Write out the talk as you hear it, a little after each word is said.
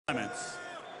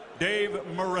Dave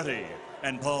Moretti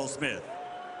and Paul Smith.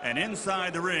 And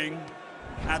inside the ring,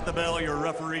 at the bell, your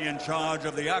referee in charge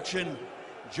of the action,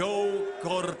 Joe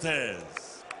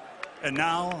Cortez. And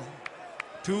now,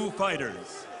 two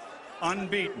fighters,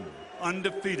 unbeaten,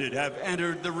 undefeated, have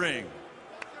entered the ring.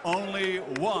 Only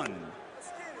one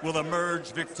will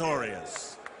emerge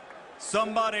victorious.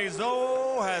 Somebody's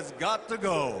has got to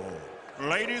go.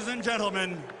 Ladies and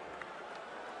gentlemen,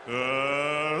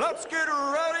 let's get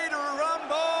ready to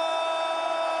rumble!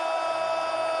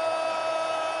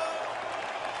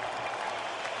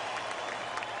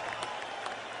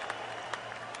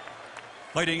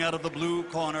 Fighting out of the blue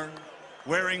corner,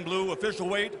 wearing blue, official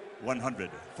weight,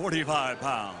 145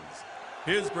 pounds.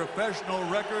 His professional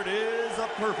record is a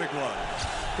perfect one,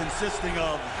 consisting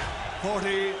of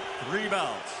 43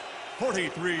 bouts,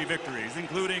 43 victories,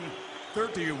 including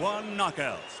 31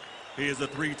 knockouts. He is a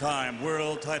three-time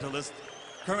world titleist,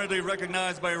 currently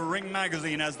recognized by Ring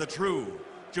Magazine as the true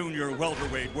junior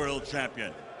welterweight world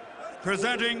champion.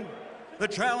 Presenting the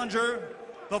challenger,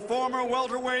 the former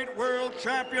welterweight world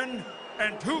champion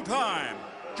and two-time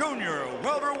junior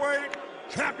welterweight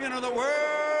champion of the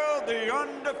world, the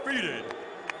undefeated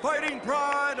fighting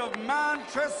pride of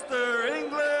Manchester,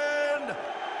 England,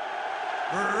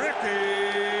 Ricky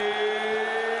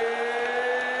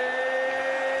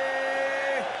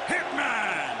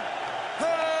Hitman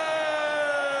Hatton.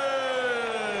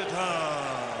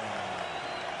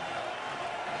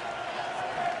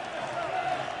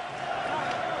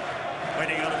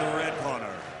 Fighting out of the red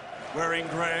corner, wearing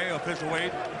gray, official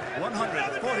weight,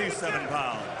 147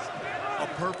 pounds. A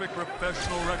perfect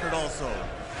professional record also.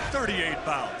 38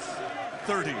 bouts,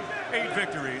 38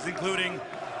 victories, including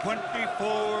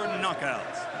 24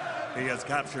 knockouts. He has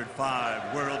captured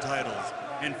 5 world titles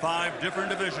in 5 different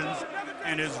divisions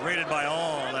and is rated by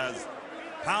all as,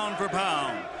 pound for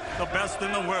pound, the best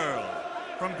in the world.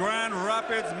 From Grand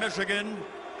Rapids, Michigan,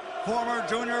 former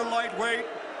junior lightweight,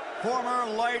 former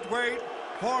lightweight,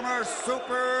 former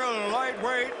super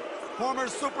lightweight, former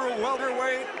super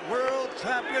welterweight world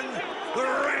champion, the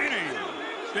reigning,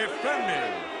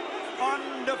 defending,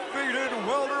 undefeated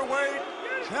welterweight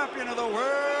champion of the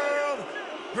world,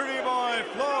 pretty boy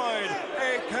Floyd,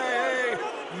 a.k.a.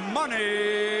 Money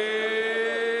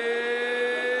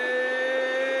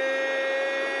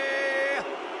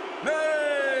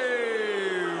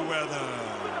Mayweather.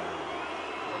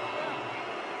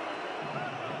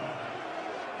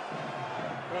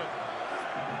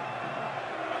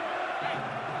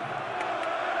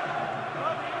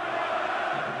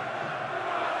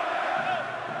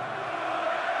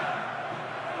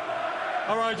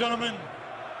 All right, gentlemen,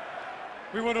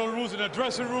 we went over the rules in the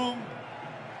dressing room.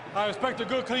 I expect a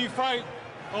good, clean fight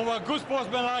over a good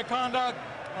sportsmanlike conduct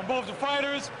on both the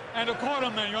fighters and the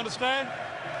cornermen, you understand?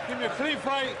 Give me a clean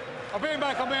fight. I'll bring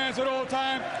back a man at all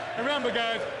time. And remember,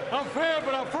 guys, I'm fair,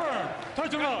 but I'm firm.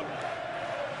 Touch him up.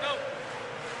 No.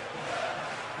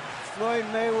 Floyd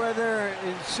Mayweather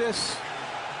insists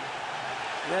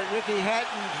that Ricky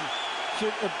Hatton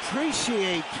should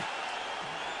appreciate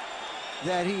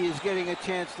that he is getting a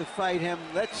chance to fight him.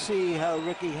 Let's see how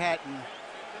Ricky Hatton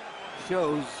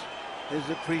shows his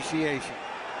appreciation.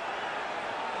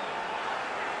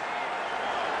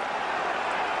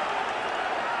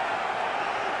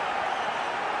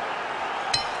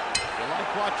 You like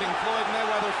watching Floyd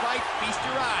Mayweather fight? Feast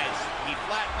your eyes. He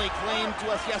flatly claimed to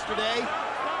us yesterday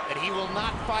that he will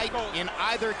not fight in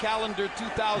either calendar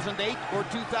 2008 or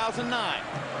 2009.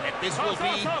 That this will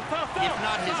be, if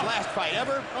not his last fight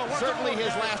ever, certainly his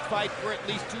last fight for at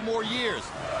least 2 more years.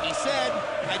 He said,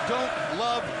 I don't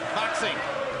love boxing.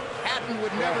 Hatton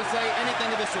would never say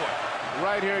anything of the sort.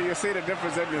 Right here, you see the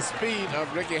difference in the speed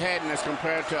of Ricky Hatton as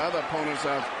compared to other opponents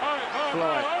of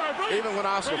Floyd. Even when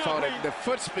Oscar fought it, the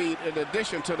foot speed, in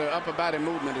addition to the upper body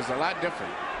movement, is a lot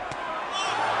different.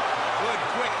 Good,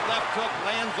 quick left hook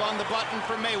lands on the button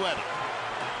for Mayweather.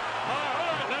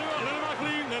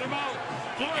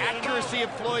 Accuracy of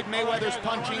Floyd Mayweather's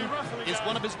punching is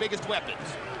one of his biggest weapons.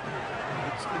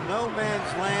 It's no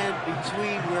man's land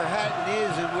between where Hatton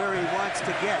is and where he wants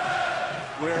to get,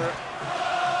 where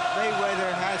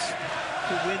Mayweather has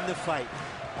to win the fight.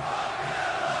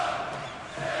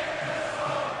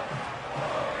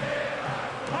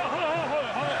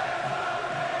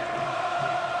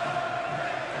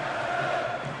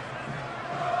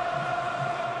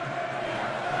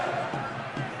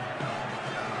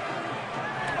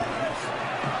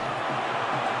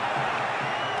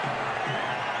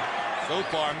 So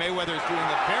far, Mayweather's doing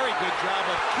a very good job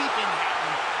of keeping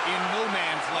Hatton in no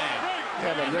man's land.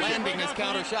 Yeah, but landing his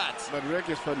counter shots. But Rick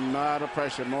is putting a lot of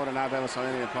pressure, more than I've ever seen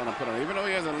any opponent put on. Even though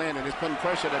he hasn't landed, he's putting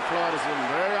pressure that Floyd is getting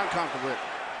very uncomfortable with.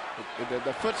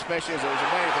 The foot special is a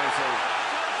main thing. So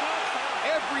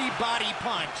every body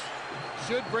punch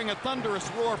should bring a thunderous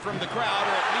roar from the crowd,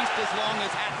 or at least as long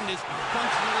as Hatton is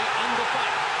functionally in the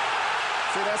fight.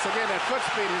 see, that's again that foot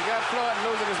speed. He's got Floyd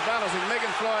losing his balance. He's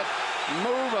making Floyd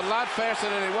move a lot faster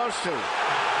than he wants to.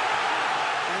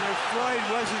 And if Floyd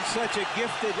wasn't such a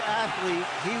gifted athlete,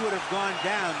 he would have gone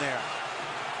down there.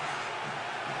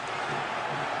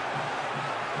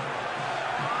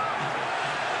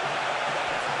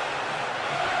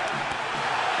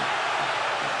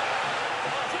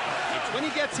 It's when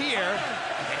he gets here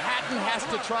that Hatton has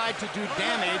to try to do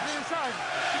damage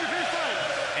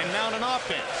and mount an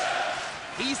offense.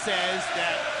 He says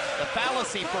that the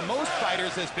fallacy for most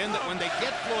fighters has been that when they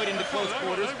get Floyd into close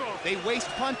quarters, they waste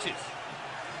punches.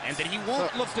 And that he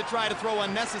won't look to try to throw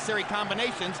unnecessary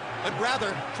combinations, but rather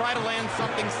try to land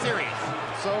something serious.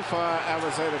 So far, I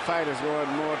would say the fight is going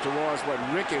more towards what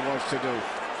Ricky wants to do.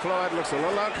 Floyd looks a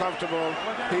little uncomfortable.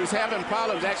 He's having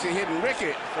problems actually hitting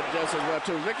Ricky just as well,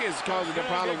 too. Ricky is causing the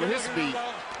problem with his speed.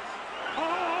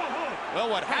 Well,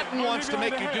 what Hatton wants to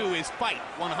make you do is fight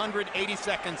 180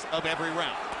 seconds of every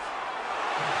round.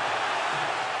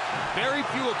 Very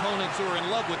few opponents who are in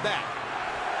love with that.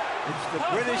 It's the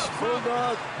British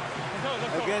Bulldog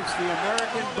against the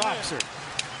American boxer.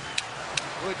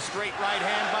 Good straight right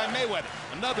hand by Mayweather.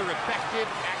 Another effective,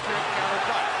 accurate counter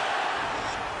punch.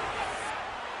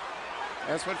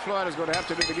 That's what Floyd is going to have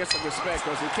to do to get some respect,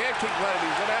 because he can't keep running.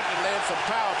 He's going to have to land some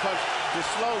power punch to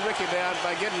slow Ricky down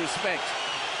by getting respect.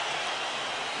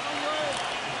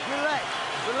 Relax,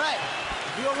 relax.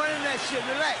 You're running that shit,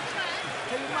 relax.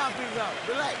 Take your mouthpiece out,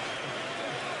 relax.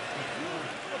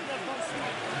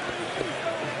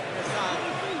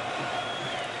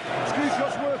 Squeeze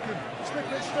shot's working. Slip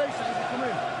it straight as you come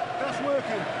in. That's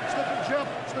working. Slip it jab,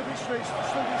 slip it straight,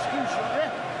 slip it squeeze shot,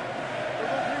 yeah? Don't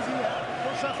go crazy yet.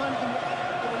 Don't start finding them.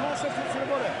 There are no substitutes to the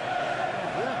body.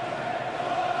 Yeah?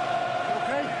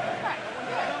 Okay?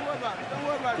 Don't worry about it, don't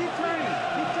worry about it. Keep turning,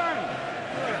 keep turning.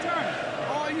 Keep turning.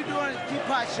 All you doing is keep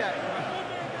pot shot.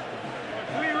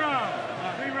 3 rounds.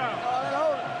 3 rounds.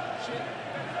 Hold it. Shit.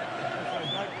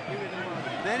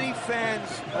 Many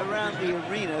fans around the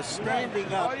arena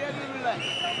standing up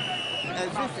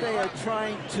as if they are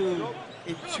trying to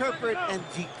interpret and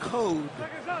decode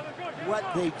what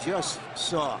they just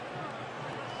saw.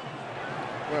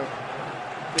 Well,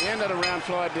 the end of the round,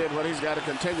 Floyd did what he's got to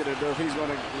continue to do if he's going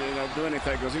to do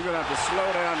anything, because he's going to have to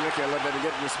slow down Ricky a little bit to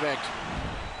get respect.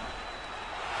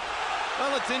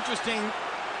 Well, it's interesting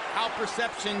how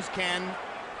perceptions can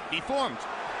be formed.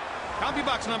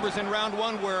 CompuBox numbers in round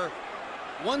 1 were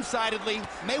one-sidedly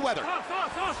Mayweather.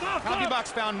 CompuBox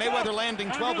found Mayweather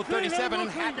landing 12 of 37 and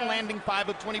Hatton landing 5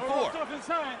 of 24.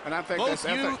 And I think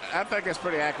that's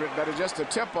pretty accurate, but it's just the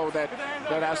tempo that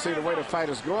I see the way the fight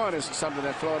is going is something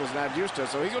that Floyd is not used to.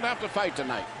 So he's going to have to fight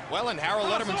tonight. Well, and Harold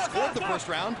Letterman scored the first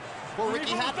round for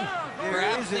Ricky Hatton.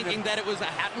 Perhaps thinking that it was a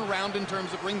Hatton round in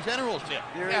terms of ring generalship.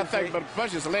 Yeah, I think, but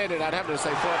punches landed, I'd have to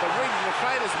say Floyd. The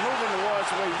fight is moving towards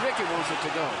the way Ricky wants it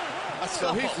to go.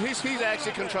 So he's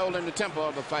actually controlling the tempo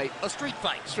of the fight. A street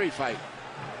fight. Street fight.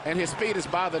 And his speed is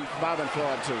bothering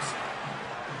Floyd, too.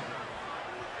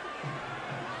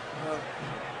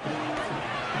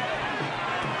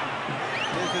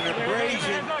 There's an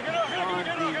abrasion on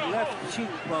the left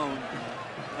cheekbone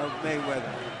of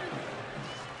Mayweather.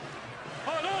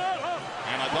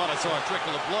 And I thought I saw a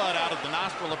trickle of blood out of the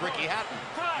nostril of Ricky Hatton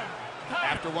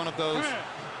after one of those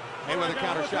Mayweather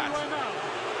counter shots.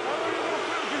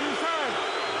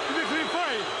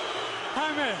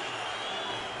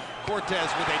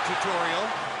 Cortez with a tutorial.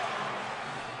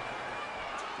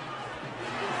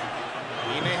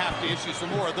 He may have to issue some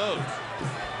more of those.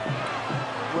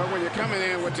 Well, when you're coming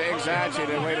in with the anxiety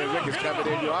the way that Ricky's coming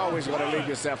in, you're always going to leave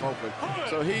yourself open.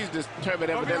 So he's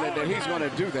determined evidently that he's going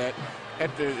to do that.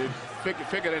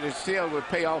 Figure that it still would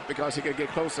pay off because he could get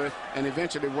closer and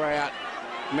eventually wear out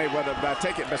Mayweather but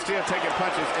still taking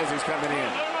punches as he's coming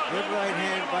in. Good right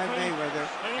hand by Mayweather.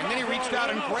 And then he reached out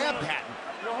and grabbed Hatton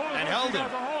and held him.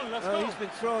 Well, he's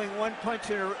been throwing one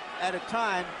punch at a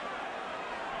time,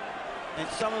 and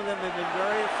some of them have been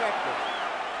very effective.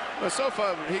 Well, so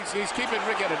far, he's keeping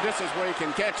Ricky at a distance where he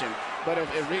can catch him. But if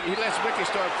he lets Ricky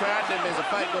start crowding him as the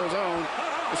fight goes on,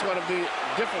 it's going to be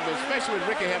different, especially with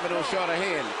Ricky having those shorter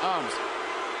arms.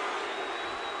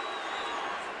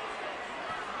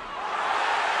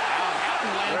 Now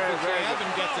Hatton lands the jab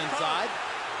and gets inside.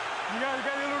 You gotta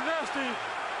get a little nasty.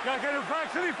 You gotta get a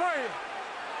back to the fight.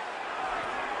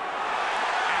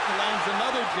 Hatton lands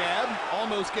another jab,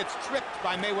 almost gets tripped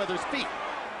by Mayweather's feet.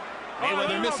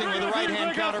 Mayweather missing with a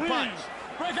right-hand counter punch.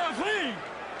 Breakout clean.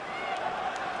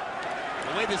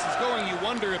 The way this is going, you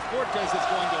wonder if Cortez is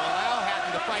going to allow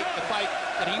Hatton to fight the fight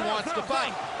that he wants to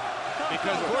fight.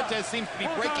 Because Cortez seems to be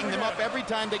breaking them up every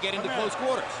time they get into close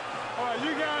quarters. All right,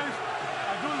 you guys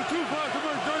are doing too much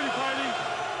dirty fighting,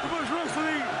 too much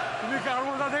wrestling. You got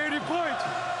almost out 80 points.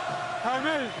 How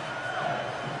many?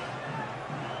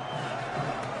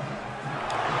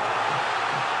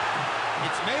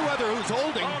 It's Mayweather who's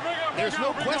holding. There's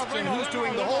no question who's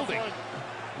doing the holding.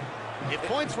 If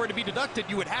points were to be deducted,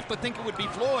 you would have to think it would be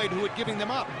Floyd who would giving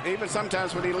them up. Even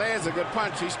sometimes when he lands a good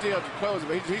punch, he's still close.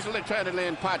 But he's trying to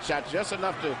land pot shots just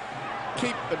enough to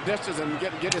keep the distance and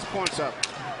get his points up.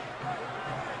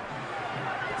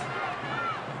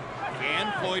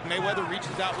 And Floyd Mayweather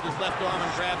reaches out with his left arm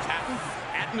and grabs Hatton.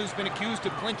 Hatton, who's been accused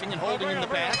of clinching and holding in the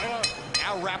past,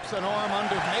 now wraps an arm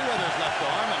under Mayweather's left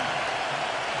arm.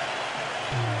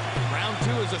 And round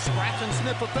two is a scratch and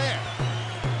sniff affair.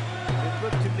 It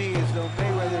looked to me as though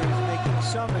Mayweather is making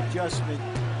some adjustment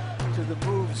to the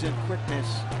moves and quickness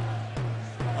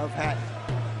of Hatton.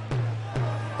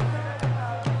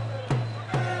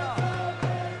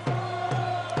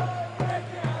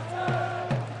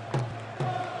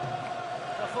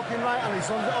 That fucking right hand, he's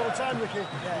on it all the time, Ricky.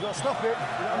 Yeah. You've got to stop it, you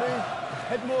know what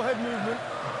I mean? More head movement.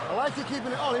 I like you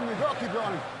keeping it on him, you've got to keep it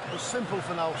on him. It's simple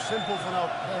for now, simple for now.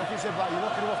 Like you said, like, you're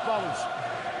knocking him off balance.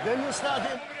 Then you'll start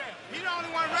getting... He's the only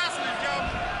one wrestling, Joe.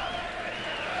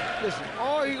 Listen,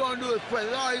 all he gonna do is press.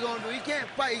 That's all he gonna do. He can't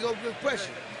fight. He gonna do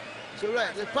pressure. So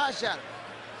relax. Let's pot shot him.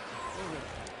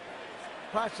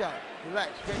 Pot shot him.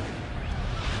 Relax. Okay?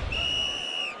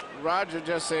 Roger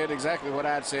just said exactly what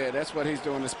I'd said. That's what he's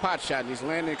doing, is pot shot. He's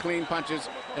landing clean punches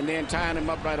and then tying him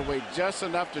up right away, just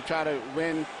enough to try to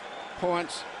win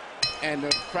points and to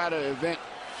try to prevent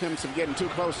him from getting too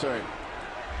close to him.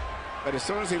 But as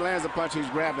soon as he lands a punch, he's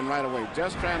grabbing right away,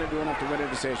 just trying to do enough to win a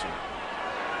decision.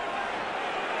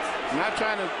 Not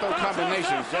trying to throw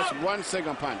combinations, just one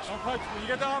single punch. Don't punch. When you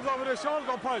get the arms over their shoulders,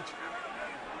 don't punch.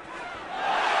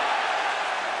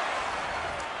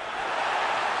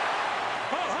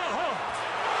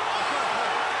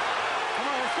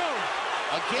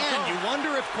 Again, you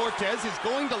wonder if Cortez is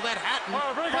going to let Hatton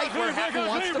fight where Hatton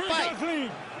wants to fight.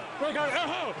 Let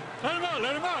him out,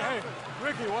 let him out. Hey,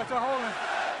 Ricky, watch the holding.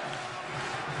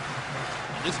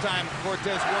 This time,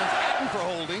 Cortez warns Hatton for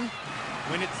holding,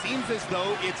 when it seems as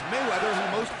though it's Mayweather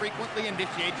who most frequently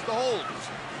initiates the holds.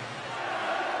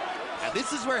 Now,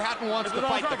 this is where Hatton wants to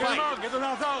fight the fight. Get the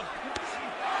knocked out.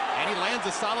 And he lands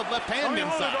a solid left hand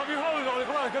inside. Don't be holding,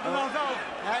 come on, get the knocked out.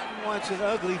 Hatton wants an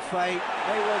ugly fight.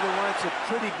 Mayweather wants a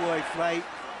pretty boy fight.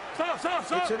 Stop.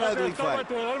 It's an ugly fight. Right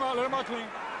there. Let him out clean.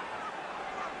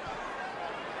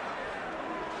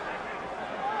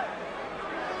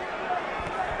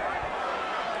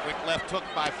 Quick left hook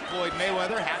by Floyd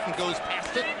Mayweather. Hatton goes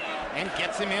past it and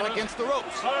gets him in against the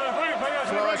ropes.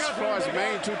 Floyd's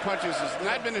main two punches has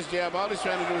not been his jab. All he's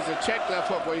trying to do is a check left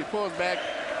hook where he pulls back,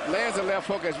 lands a left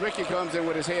hook as Ricky comes in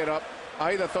with his head up, or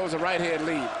either throws a right hand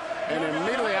lead. And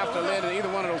immediately after landing either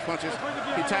one of those punches,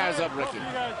 he ties up Ricky.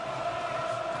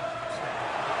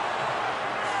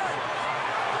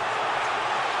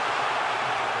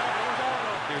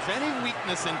 If there's any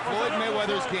weakness in Floyd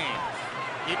Mayweather's game,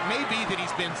 it may be that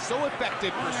he's been so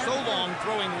effective for so long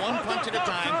throwing one punch at a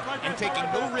time and taking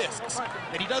no risks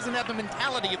that he doesn't have the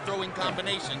mentality of throwing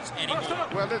combinations anymore.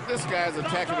 Well, this guy's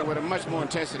attacking it with a much more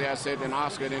intensity, I said, than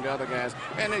Oscar and the other guys.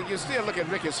 And you still look at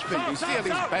Ricky's feet. He's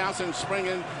bouncing,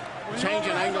 springing,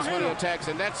 changing angles when he attacks,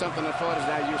 and that's something that Floyd is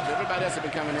not used to. Everybody else has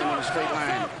been coming in a straight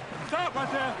line. Stop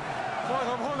right there. Floyd,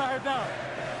 I'm holding that head down.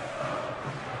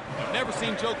 I've never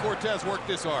seen Joe Cortez work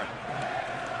this hard.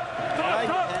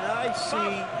 I see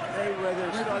Mayweather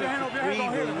starting to breathe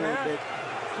a little bit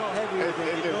heavier than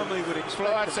you normally would expect.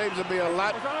 Floyd seems to be a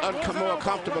lot more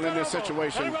comfortable in this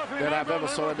situation than I've ever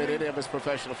saw him in any of his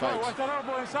professional fights. Watch that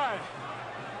elbow inside.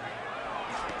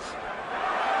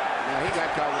 Now he got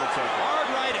caught with a choke. Hard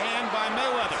right hand by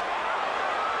Mayweather.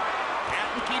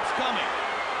 Hatton keeps coming.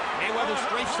 Mayweather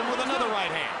strafes him with another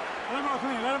right hand.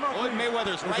 Floyd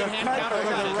Mayweather's right hand counter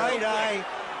shot is right eye.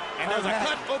 And there's a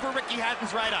cut over Ricky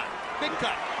Hatton's right eye. Big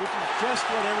cut. Which is just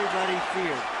what everybody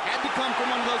feared. Had to come from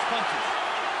one of those punches.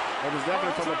 It was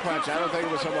definitely from a punch. I don't think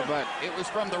it was from a butt. It was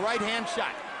from the right hand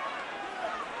shot.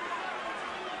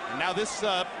 And now this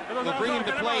will bring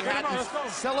into play Hatton's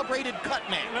celebrated cut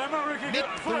man, Nick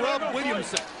the Rub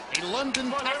Williamson, a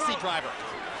London taxi driver.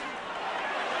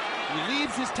 He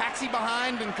leaves his taxi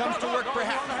behind and comes to work for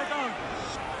Hatton.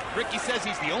 Ricky says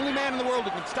he's the only man in the world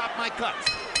who can stop my cuts.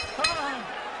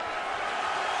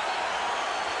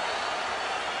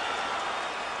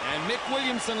 And Mick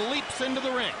Williamson leaps into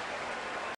the ring.